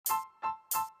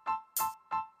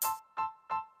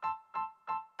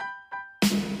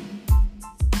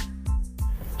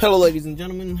Hello, ladies and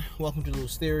gentlemen. Welcome to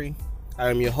Loose Theory.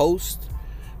 I am your host,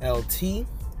 LT.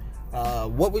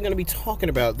 What we're going to be talking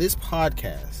about, this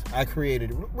podcast, I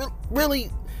created literally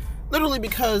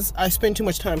because I spend too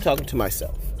much time talking to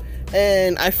myself.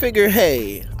 And I figure,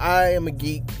 hey, I am a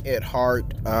geek at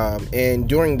heart. And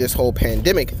during this whole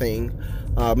pandemic thing,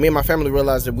 me and my family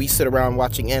realized that we sit around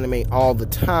watching anime all the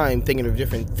time, thinking of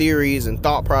different theories and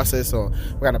thought process on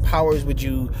what kind of powers would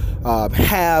you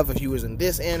have if you was in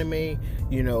this anime.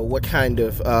 You know, what kind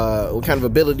of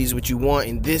abilities would you want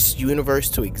in this universe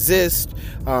to exist?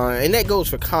 And that goes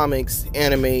for comics,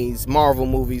 animes, Marvel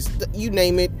movies, you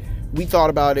name it. We thought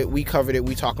about it, we covered it,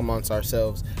 we talk amongst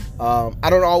ourselves. I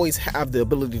don't always have the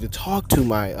ability to talk to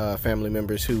my family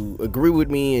members who agree with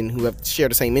me and who have share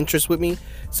the same interests with me.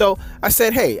 So I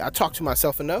said, hey, I talk to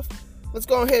myself enough. Let's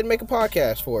go ahead and make a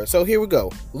podcast for it. So here we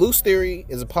go. Loose Theory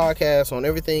is a podcast on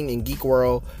everything in geek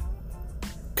world,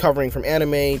 covering from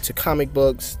anime to comic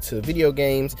books to video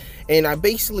games, and I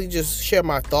basically just share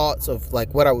my thoughts of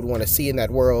like what I would want to see in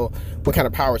that world, what kind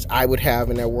of powers I would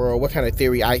have in that world, what kind of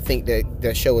theory I think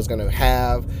that show is going to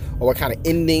have, or what kind of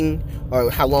ending, or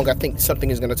how long I think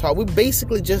something is going to talk. We're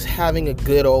basically just having a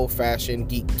good old-fashioned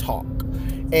geek talk.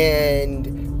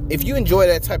 And if you enjoy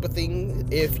that type of thing,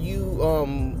 if you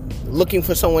looking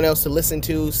for someone else to listen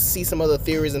to, see some other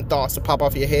theories and thoughts to pop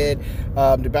off your head,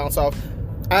 to bounce off,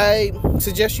 I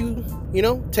suggest you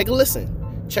take a listen.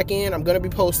 Check in. I'm going to be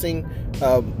posting,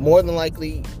 more than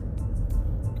likely,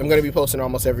 I'm going to be posting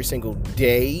almost every single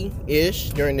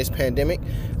day-ish during this pandemic.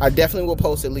 I definitely will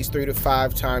post at least 3 to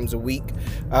 5 times a week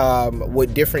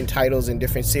with different titles and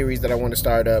different series that I want to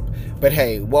start up. But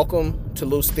hey, welcome to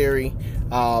Loose Theory.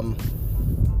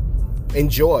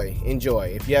 Enjoy.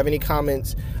 If you have any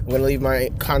comments, I'm going to leave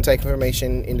my contact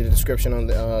information in the description on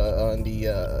the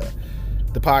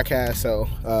podcast. So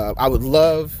I would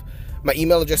love, my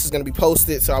email address is going to be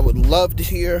posted, so I would love to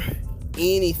hear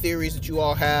any theories that you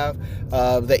all have.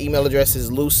 The email address is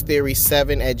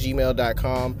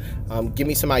loosetheory7@gmail.com. Give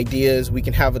me some ideas. We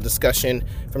can have a discussion.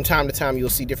 From time to time, you'll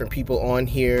see different people on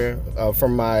here,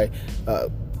 from my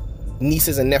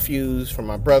nieces and nephews, from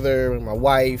my brother and my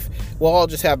wife. We'll all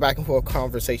just have back and forth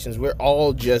conversations. We're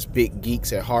all just big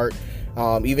geeks at heart.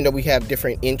 Even though we have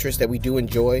different interests that we do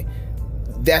enjoy,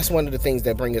 that's one of the things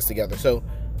that bring us together. So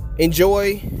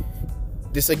enjoy.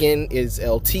 This again is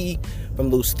LT from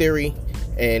Loose Theory,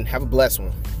 and have a blessed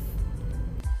one.